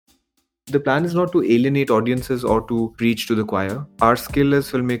The plan is not to alienate audiences or to preach to the choir. Our skill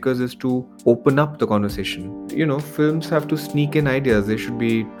as filmmakers is to open up the conversation. Films have to sneak in ideas, they should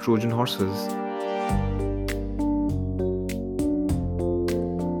be Trojan horses.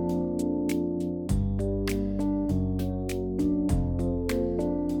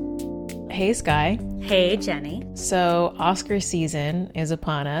 Hey, Sky. Hey, Jenny. So, Oscar season is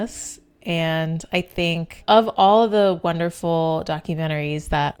upon us. And I think of all the wonderful documentaries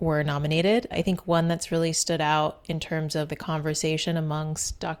that were nominated, I think one that's really stood out in terms of the conversation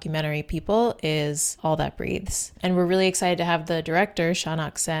amongst documentary people is All That Breathes. And we're really excited to have the director,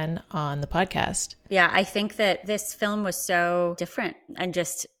 Shanak Sen, on the podcast. Yeah, I think that this film was so different and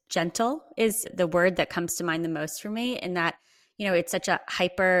just gentle is the word that comes to mind the most for me, in that it's such a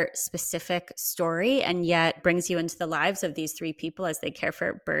hyper specific story and yet brings you into the lives of these three people as they care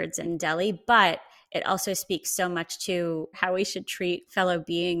for birds in Delhi. But it also speaks so much to how we should treat fellow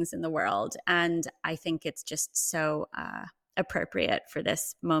beings in the world. And I think it's just so appropriate for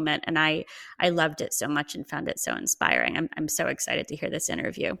this moment. And I loved it so much and found it so inspiring. I'm so excited to hear this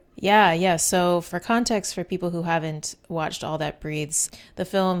interview. Yeah. So for context, for people who haven't watched All That Breathes, the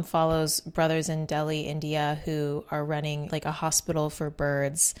film follows brothers in Delhi, India, who are running like a hospital for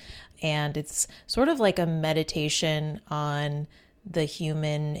birds. And it's sort of like a meditation on the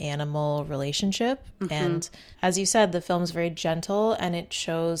human-animal relationship. Mm-hmm. And as you said, the film's very gentle and it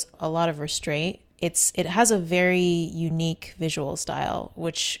shows a lot of restraint. It has a very unique visual style,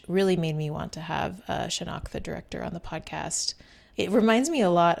 which really made me want to have Shanak, the director, on the podcast. It reminds me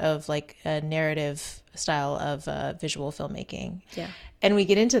a lot of like a narrative style of visual filmmaking. Yeah. And we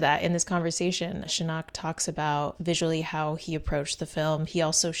get into that in this conversation. Shanak talks about visually how he approached the film. He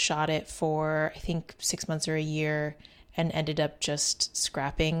also shot it for, I think, 6 months or a year and ended up just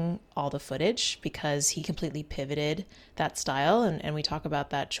scrapping all the footage because he completely pivoted that style. And we talk about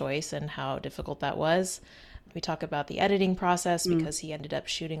that choice and how difficult that was. We talk about the editing process because he ended up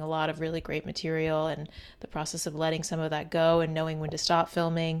shooting a lot of really great material and the process of letting some of that go and knowing when to stop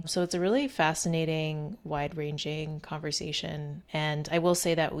filming. So it's a really fascinating, wide-ranging conversation. And I will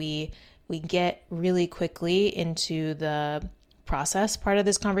say that we get really quickly into the process part of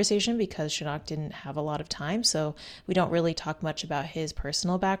this conversation because Shanak didn't have a lot of time. So we don't really talk much about his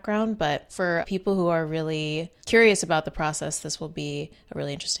personal background. But for people who are really curious about the process, this will be a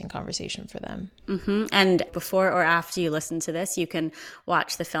really interesting conversation for them. Mm-hmm. And before or after you listen to this, you can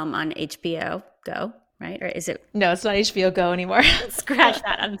watch the film on HBO Go. Right? Or is it? No, it's not HBO Go anymore. Scratch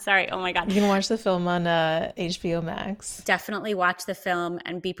that. I'm sorry. Oh my God. You can watch the film on HBO Max. Definitely watch the film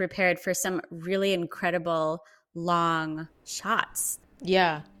and be prepared for some really incredible long shots.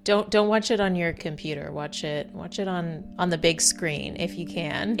 Yeah. Don't watch it on your computer. Watch it on the big screen if you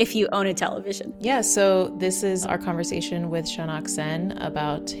can. If you own a television. Yeah, so this is our conversation with Shanak Sen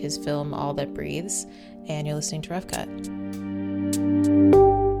about his film All That Breathes, and you're listening to Rough Cut.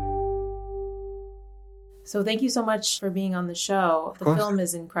 So thank you so much for being on the show. The film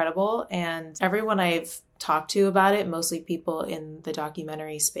is incredible, and everyone I've talked to about it, mostly people in the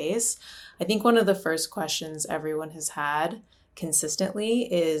documentary space, I think one of the first questions everyone has had consistently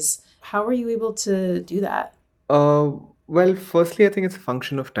is, how were you able to do that? Well, firstly, I think it's a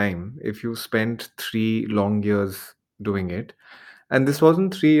function of time. If you spent 3 long years doing it, and this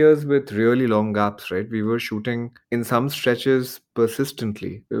wasn't 3 years with really long gaps, right? We were shooting in some stretches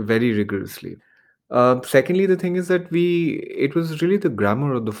persistently, very rigorously. Secondly, the thing is that it was really the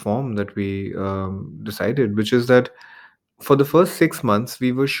grammar or the form that we decided, which is that for the first 6 months,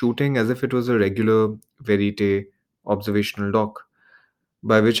 we were shooting as if it was a regular verite observational doc,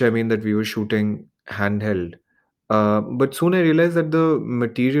 by which I mean that we were shooting handheld. But soon I realized that the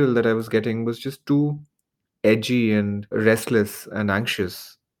material that I was getting was just too edgy and restless and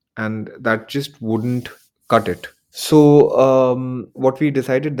anxious, and that just wouldn't cut it. So, what we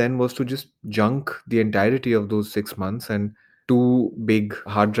decided then was to just junk the entirety of those 6 months, and 2 big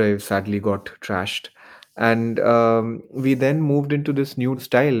hard drives sadly got trashed. And we then moved into this new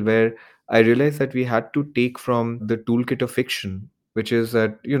style where I realized that we had to take from the toolkit of fiction, which is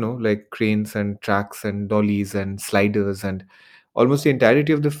that, like cranes and tracks and dollies and sliders, and almost the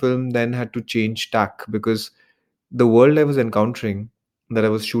entirety of the film then had to change tack because the world I was encountering, that I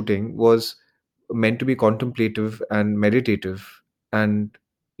was shooting, was meant to be contemplative and meditative. And,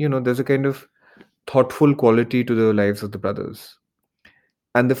 there's a kind of thoughtful quality to the lives of the brothers.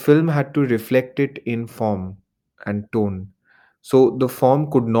 And the film had to reflect it in form and tone. So the form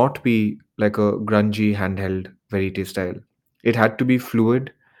could not be like a grungy handheld verite style. It had to be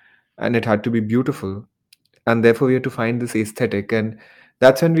fluid and it had to be beautiful. And therefore we had to find this aesthetic. And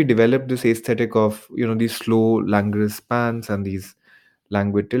that's when we developed this aesthetic of, these slow, languorous pans and these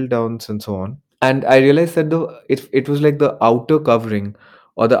languid tilt downs, and so on. And I realized that it was like the outer covering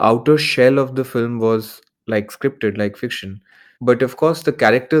or the outer shell of the film was like scripted, like fiction. But of course, the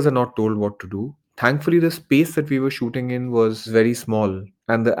characters are not told what to do. Thankfully, the space that we were shooting in was very small,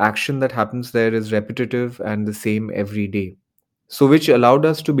 and the action that happens there is repetitive and the same every day. So, which allowed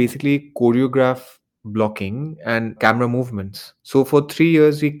us to basically choreograph blocking and camera movements. So, for 3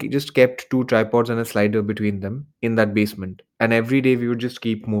 years, we just kept two tripods and a slider between them in that basement, and every day we would just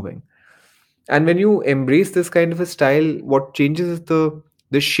keep moving. And when you embrace this kind of a style, what changes is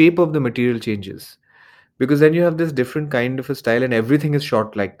the shape of the material changes, because then you have this different kind of a style and everything is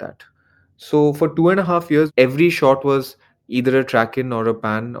shot like that. So for 2.5 years, every shot was either a track in or a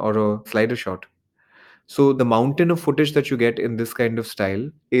pan or a slider shot. So the mountain of footage that you get in this kind of style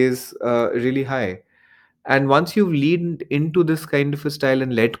is really high. And once you've leaned into this kind of a style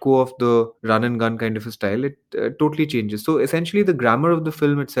and let go of the run and gun kind of a style, it totally changes. So essentially, the grammar of the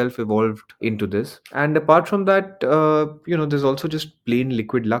film itself evolved into this. And apart from that, there's also just plain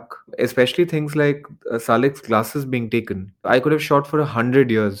liquid luck, especially things like Salek's glasses being taken. I could have shot for 100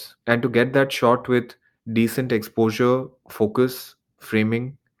 years, and to get that shot with decent exposure, focus,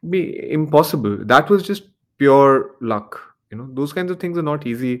 framing, be impossible. That was just pure luck. Those kinds of things are not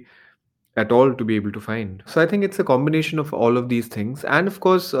easy at all to be able to find. So I think it's a combination of all of these things, and of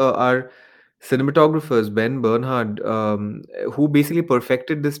course, our cinematographers Ben Bernhard, who basically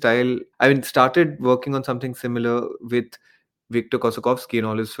perfected the style. I mean, started working on something similar with Victor Kossakovsky in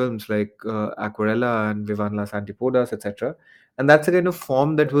all his films like Aquarella and Vivan las Antipodas, etc. And that's a kind of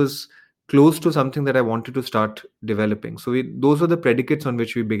form that was close to something that I wanted to start developing. So those were the predicates on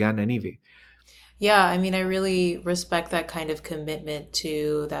which we began anyway. Yeah, I mean, I really respect that kind of commitment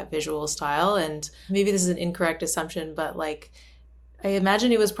to that visual style. And maybe this is an incorrect assumption, but like, I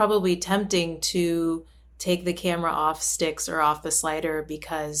imagine it was probably tempting to take the camera off sticks or off the slider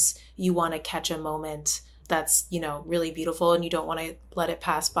because you want to catch a moment that's, really beautiful and you don't want to let it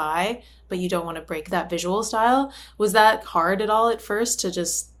pass by, but you don't want to break that visual style. Was that hard at all at first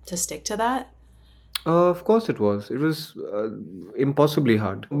to stick to that? Of course, it was. It was impossibly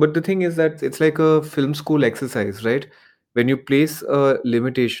hard. But the thing is that it's like a film school exercise, right? When you place a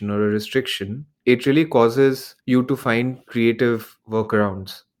limitation or a restriction, it really causes you to find creative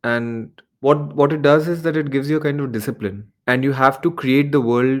workarounds. And what it does is that it gives you a kind of discipline, and you have to create the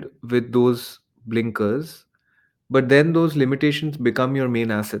world with those blinkers. But then those limitations become your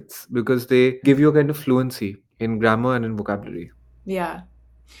main assets because they give you a kind of fluency in grammar and in vocabulary. Yeah.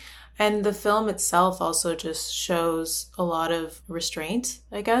 And the film itself also just shows a lot of restraint,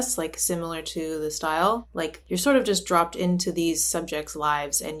 I guess, like similar to the style. Like you're sort of just dropped into these subjects'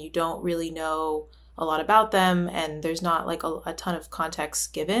 lives and you don't really know a lot about them and there's not like a ton of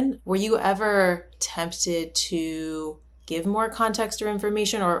context given. Were you ever tempted to give more context or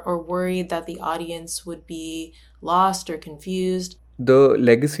information or worried that the audience would be lost or confused? The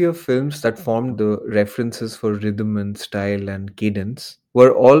legacy of films that formed the references for rhythm and style and cadence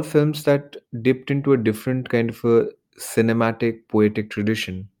were all films that dipped into a different kind of a cinematic poetic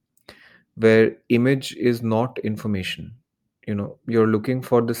tradition where image is not information. You're looking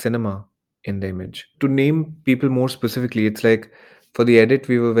for the cinema in the image. To name people more specifically, it's like for the edit,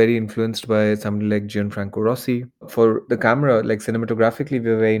 we were very influenced by somebody like Gianfranco Rossi. For the camera, like cinematographically,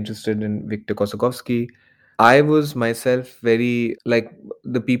 we were very interested in Victor Kossakovsky. I was myself very like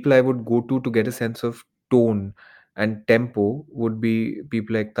the people I would go to get a sense of tone and tempo would be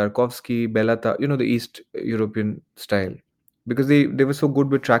people like Tarkovsky, Belata, the East European style, because they were so good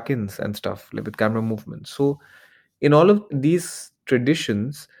with track-ins and stuff, like with camera movements. So in all of these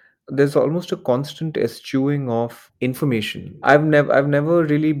traditions, there's almost a constant eschewing of information. I've never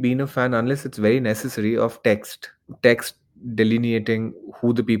really been a fan, unless it's very necessary, of text delineating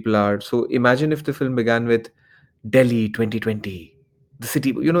who the people are. So imagine if the film began with Delhi 2020, the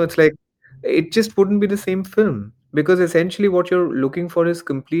city. It's like it just wouldn't be the same film, because essentially what you're looking for is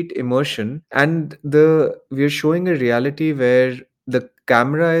complete immersion, and the we're showing a reality where the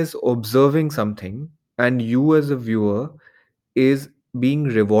camera is observing something, and you as a viewer is being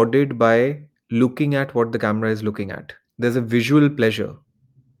rewarded by looking at what the camera is looking at. There's a visual pleasure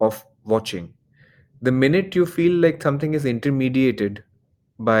of watching. The minute you feel like something is intermediated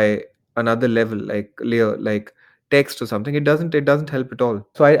by another level, like layer, like text or something, it doesn't help at all.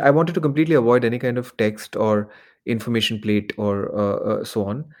 So I wanted to completely avoid any kind of text or information plate or so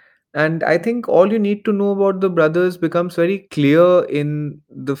on. And I think all you need to know about the brothers becomes very clear in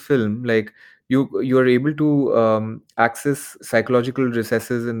the film. Like you are able to access psychological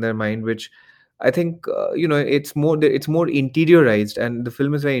recesses in their mind, which I think it's more interiorized, and the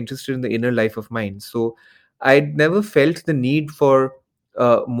film is very interested in the inner life of minds. So I never felt the need for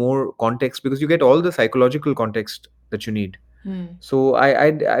more context, because you get all the psychological context that you need. Hmm. So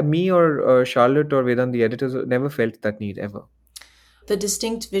me or Charlotte or Vedant, the editors, never felt that need ever. The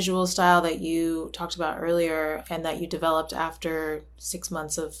distinct visual style that you talked about earlier and that you developed after 6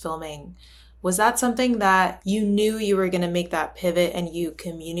 months of filming, was that something that you knew you were going to make that pivot and you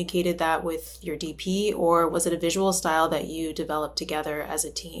communicated that with your DP, or was it a visual style that you developed together as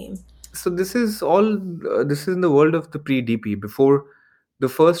a team? So this is all, this is in the world of the pre-DP. Before, the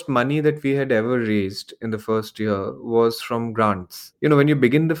first money that we had ever raised in the first year was from grants. You know, when you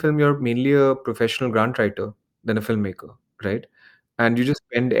begin the film, you're mainly a professional grant writer than a filmmaker, right? And you just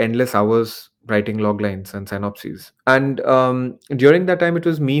spend endless hours writing log lines and synopses. And during that time, it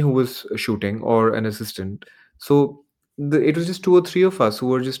was me who was shooting, or an assistant. So it was just two or three of us who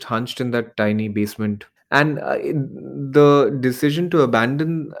were just hunched in that tiny basement. And the decision to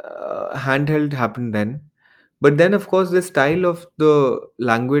abandon handheld happened then. But then, of course, the style of the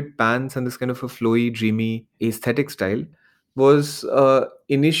languid pants and this kind of a flowy, dreamy aesthetic style was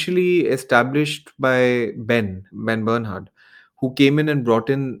initially established by Ben Bernhard, who came in and brought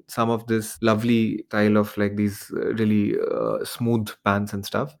in some of this lovely style of like these really smooth pants and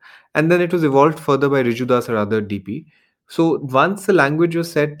stuff. And then it was evolved further by Riju Das, or other DP. So once the language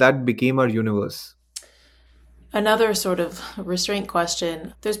was set, that became our universe. Another sort of restraint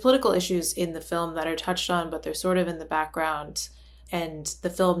question. There's political issues in the film that are touched on, but they're sort of in the background, and the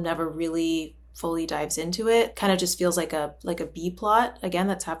film never really fully dives into it. Kind of just feels like a B plot again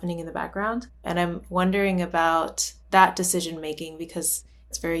that's happening in the background. And I'm wondering about that decision making because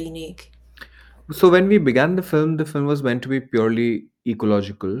it's very unique. So when we began the film was meant to be purely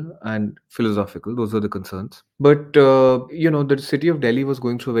ecological and philosophical. Those were the concerns. But the city of Delhi was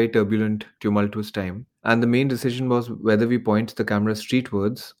going through a very turbulent, tumultuous time, and the main decision was whether we point the camera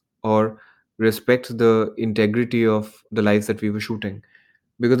streetwards or respect the integrity of the lives that we were shooting.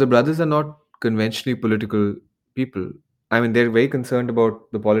 Because the brothers are not conventionally political people. I mean, they're very concerned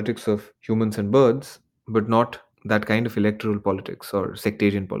about the politics of humans and birds, but not that kind of electoral politics or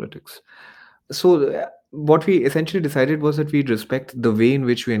sectarian politics. So, what we essentially decided was that we'd respect the way in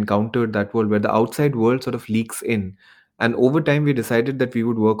which we encountered that world, where the outside world sort of leaks in. And over time, we decided that we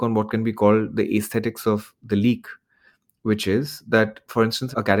would work on what can be called the aesthetics of the leak, which is that, for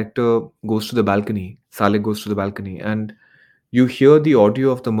instance, a character goes to the balcony, Saleh goes to the balcony, and you hear the audio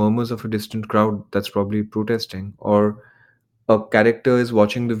of the murmurs of a distant crowd that's probably protesting, or a character is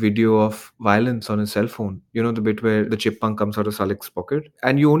watching the video of violence on his cell phone. You know, the bit where the chipmunk comes out of Salek's pocket,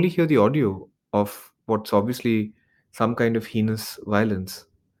 and you only hear the audio of what's obviously some kind of heinous violence.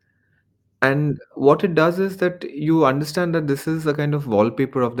 And what it does is that you understand that this is a kind of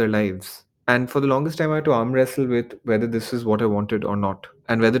wallpaper of their lives. And for the longest time, I had to arm wrestle with whether this is what I wanted or not,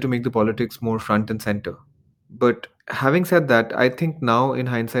 and whether to make the politics more front and center. But having said that, I think now in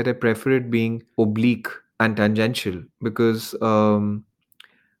hindsight, I prefer it being oblique and tangential, because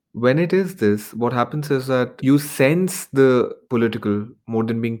when it is this, what happens is that you sense the political more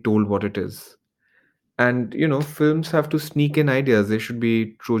than being told what it is. And films have to sneak in ideas. They should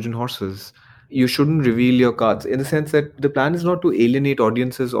be Trojan horses. You shouldn't reveal your cards, in the sense that the plan is not to alienate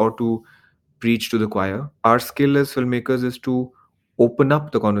audiences or to preach to the choir. Our skill as filmmakers is to open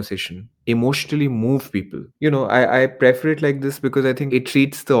up the conversation, emotionally move people. I prefer it like this because I think it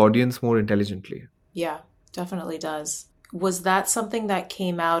treats the audience more intelligently. Yeah, definitely does. Was that something that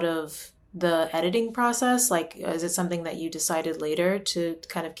came out of the editing process? Like, is it something that you decided later to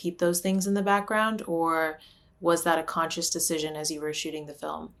kind of keep those things in the background, or was that a conscious decision as you were shooting the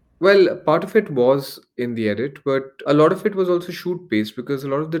film? Well, part of it was in the edit, but a lot of it was also shoot based, because a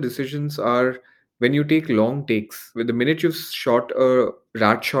lot of the decisions are when you take long takes. With the minute you've shot a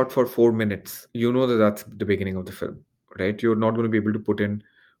rat shot for 4 minutes, you know that that's the beginning of the film, right? You're not going to be able to put in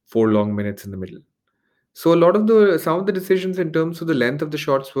 4 long minutes in the middle. So a lot of some of the decisions in terms of the length of the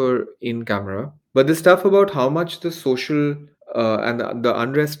shots were in camera, but the stuff about how much the social and the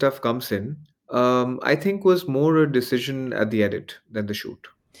unrest stuff comes in, I think was more a decision at the edit than the shoot.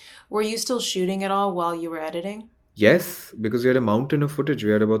 Were you still shooting at all while you were editing? Yes, because we had a mountain of footage.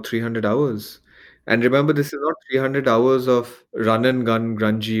 We had about 300 hours. And remember, this is not 300 hours of run and gun,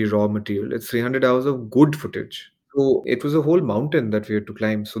 grungy, raw material. It's 300 hours of good footage. So it was a whole mountain that we had to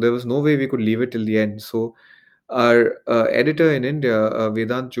climb. So there was no way we could leave it till the end. So our editor in India,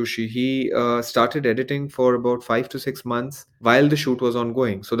 Vedant Joshi, he started editing for about 5 to 6 months while the shoot was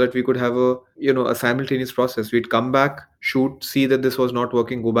ongoing, so that we could have a simultaneous process. We'd come back, shoot, see that this was not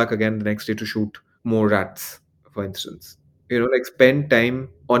working, go back again the next day to shoot more rats, for instance. Like spend time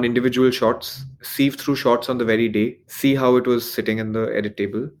on individual shots, sieve through shots on the very day, see how it was sitting in the edit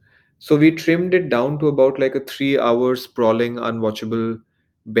table, So we trimmed it down to about like a 3 hour sprawling, unwatchable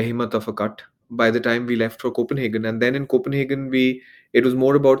behemoth of a cut by the time we left for Copenhagen. And then in Copenhagen, it was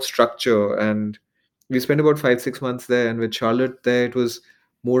more about structure, and we spent about 5 6 months there. And with Charlotte there, it was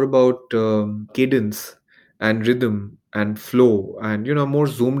more about cadence and rhythm and flow, and more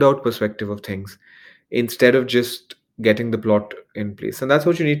zoomed out perspective of things instead of just getting the plot in place. And that's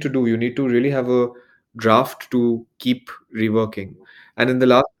what you need to do. You need to really have a draft to keep reworking. And in the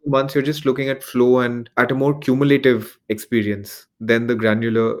last 2 months, you're just looking at flow and at a more cumulative experience than the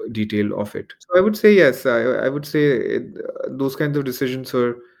granular detail of it. So I would say yes. I would say those kinds of decisions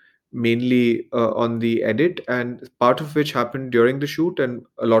were mainly on the edit, and part of which happened during the shoot, and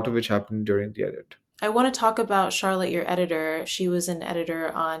a lot of which happened during the edit. I want to talk about Charlotte, your editor. She was an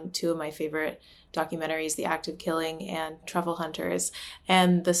editor on two of my favorite documentaries, The Act of Killing and Truffle Hunters.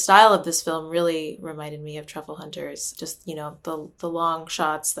 And the style of this film really reminded me of Truffle Hunters. Just, the long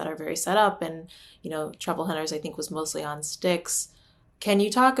shots that are very set up. And, Truffle Hunters, I think, was mostly on sticks. Can you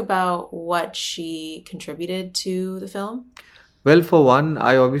talk about what she contributed to the film? Well, for one,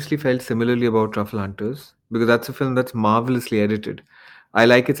 I obviously felt similarly about Truffle Hunters because that's a film that's marvelously edited. I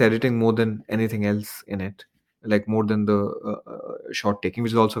like its editing more than anything else in it, like more than the shot taking,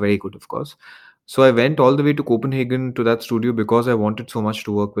 which is also very good, of course. So I went all the way to Copenhagen to that studio because I wanted so much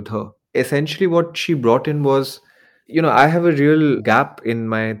to work with her. Essentially, what she brought in was, I have a real gap in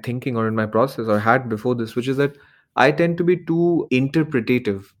my thinking or in my process, or had before this, which is that I tend to be too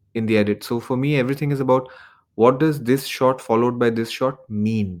interpretative in the edit. So for me, everything is about what does this shot followed by this shot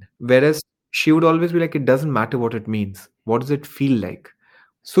mean? Whereas she would always be like, it doesn't matter what it means. What does it feel like?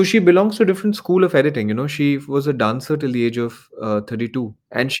 So she belongs to a different school of editing. She was a dancer till the age of 32.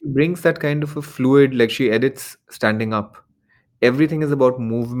 And she brings that kind of a fluid, like she edits standing up. Everything is about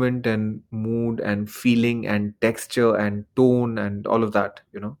movement and mood and feeling and texture and tone and all of that.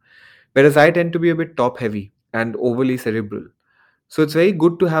 Whereas I tend to be a bit top heavy and overly cerebral. So it's very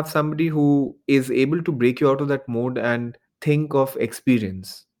good to have somebody who is able to break you out of that mode and think of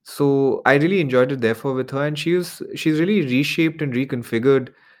experience. So I really enjoyed it therefore with her, and she's really reshaped and reconfigured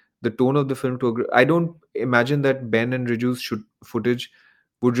the tone of the film I don't imagine that Ben and Riju's footage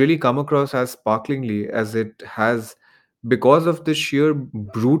would really come across as sparklingly as it has because of the sheer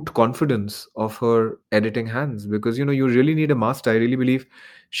brute confidence of her editing hands. Because you really need a master. I really believe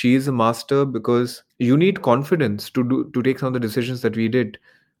she is a master because you need confidence to take some of the decisions that we did.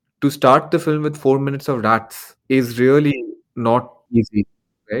 To start the film with 4 minutes of rats is really not easy,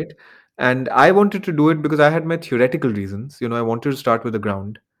 right? And I wanted to do it because I had my theoretical reasons. I wanted to start with the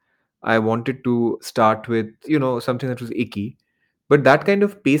ground. I wanted to start with something that was icky, but that kind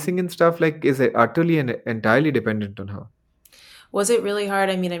of pacing and stuff like is utterly and entirely dependent on her. Was it really hard?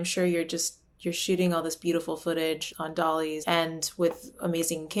 I mean, I'm sure you're shooting all this beautiful footage on dollies and with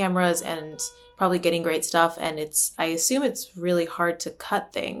amazing cameras and probably getting great stuff, and I assume it's really hard to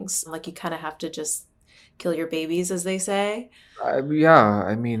cut things. Like you kind of have to just kill your babies, as they say. Yeah,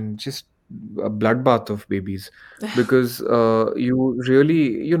 I mean, just a bloodbath of babies because you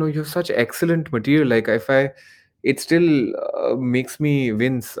really, you have such excellent material. Like it still makes me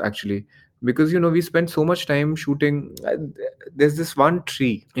wince actually because we spent so much time shooting. There's this one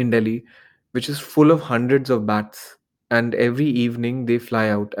tree in Delhi which is full of hundreds of bats, and every evening they fly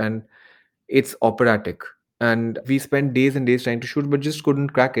out, and it's operatic. And we spent days and days trying to shoot, but just couldn't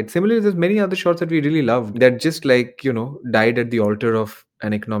crack it. Similarly, there's many other shots that we really loved that just like, died at the altar of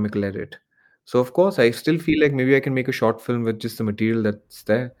an economical edit. So, of course, I still feel like maybe I can make a short film with just the material that's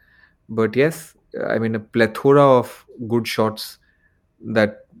there. But yes, I mean, a plethora of good shots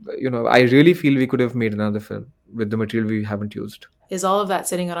that, I really feel we could have made another film with the material we haven't used. Is all of that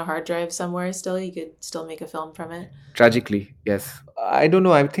sitting on a hard drive somewhere still? You could still make a film from it? Tragically, yes. I don't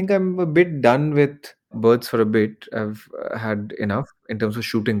know. I think I'm a bit done with birds for a bit. I've had enough in terms of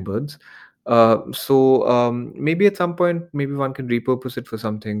shooting birds. So maybe at some point, maybe one can repurpose it for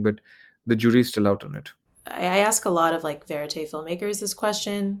something, but the jury's still out on it. I ask a lot of like verite filmmakers this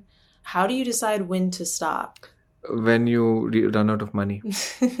question. How do you decide when to stop? When you run out of money.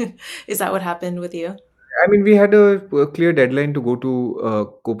 Is that what happened with you? I mean, we had a clear deadline to go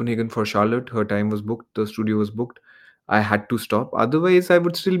to Copenhagen for Charlotte. Her time was booked. The studio was booked. I had to stop. Otherwise, I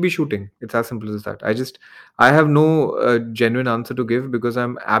would still be shooting. It's as simple as that. I have no genuine answer to give because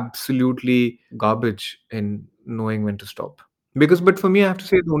I'm absolutely garbage in knowing when to stop. But for me, I have to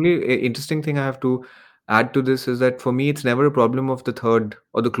say the only interesting thing I have to add to this is that for me, it's never a problem of the third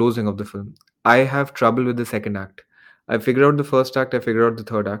or the closing of the film. I have trouble with the second act. I figure out the first act. I figure out the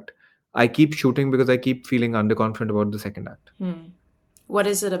third act. I keep shooting because I keep feeling underconfident about the second act. What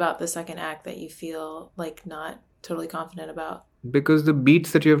is it about the second act that you feel like not totally confident about? Because the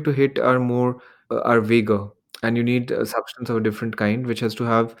beats that you have to hit are more are vaguer, and you need a substance of a different kind, which has to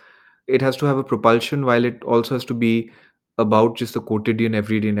have it has to have a propulsion, while it also has to be about just the quotidian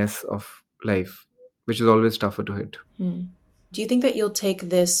everydayness of life, which is always tougher to hit. Do you think that you'll take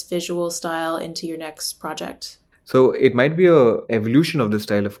this visual style into your next project? So it might be a evolution of the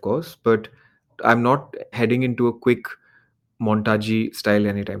style, of course, but I'm not heading into a quick montage style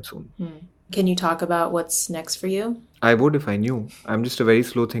anytime soon. Can you talk about what's next for you? I would if I knew. I'm just a very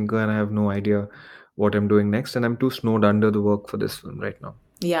slow thinker and I have no idea what I'm doing next, and I'm too snowed under the work for this film right now.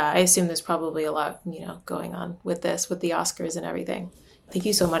 Yeah, I assume there's probably a lot, going on with this, with the Oscars and everything. Thank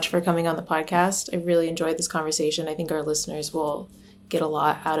you so much for coming on the podcast. I really enjoyed this conversation. I think our listeners will get a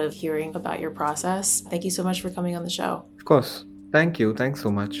lot out of hearing about your process. Thank you so much for coming on the show. Of course. Thank you. Thanks so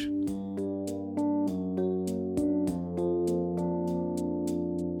much.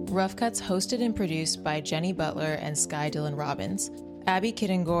 Rough Cuts hosted and produced by Jenny Butler and Sky Dillon Robbins. Abby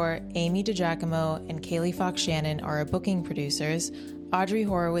Kiddingore, Amy DiGiacomo, and Kaylee Fox Shannon are our booking producers. Audrey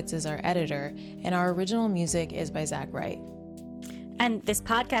Horowitz is our editor, and our original music is by Zach Wright. And this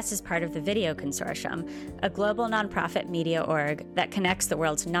podcast is part of the Video Consortium, a global nonprofit media org that connects the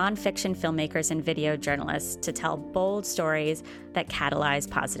world's nonfiction filmmakers and video journalists to tell bold stories that catalyze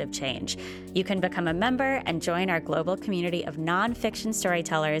positive change. You can become a member and join our global community of nonfiction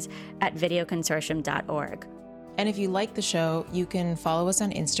storytellers at videoconsortium.org. And if you like the show, you can follow us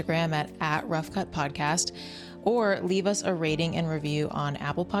on Instagram at Rough Cut Podcast, or leave us a rating and review on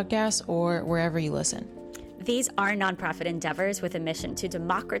Apple Podcasts or wherever you listen. These are nonprofit endeavors with a mission to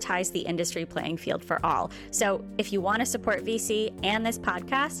democratize the industry playing field for all. So if you want to support VC and this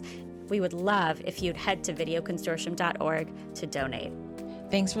podcast, we would love if you'd head to videoconsortium.org to donate.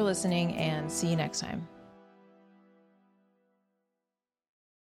 Thanks for listening, and see you next time.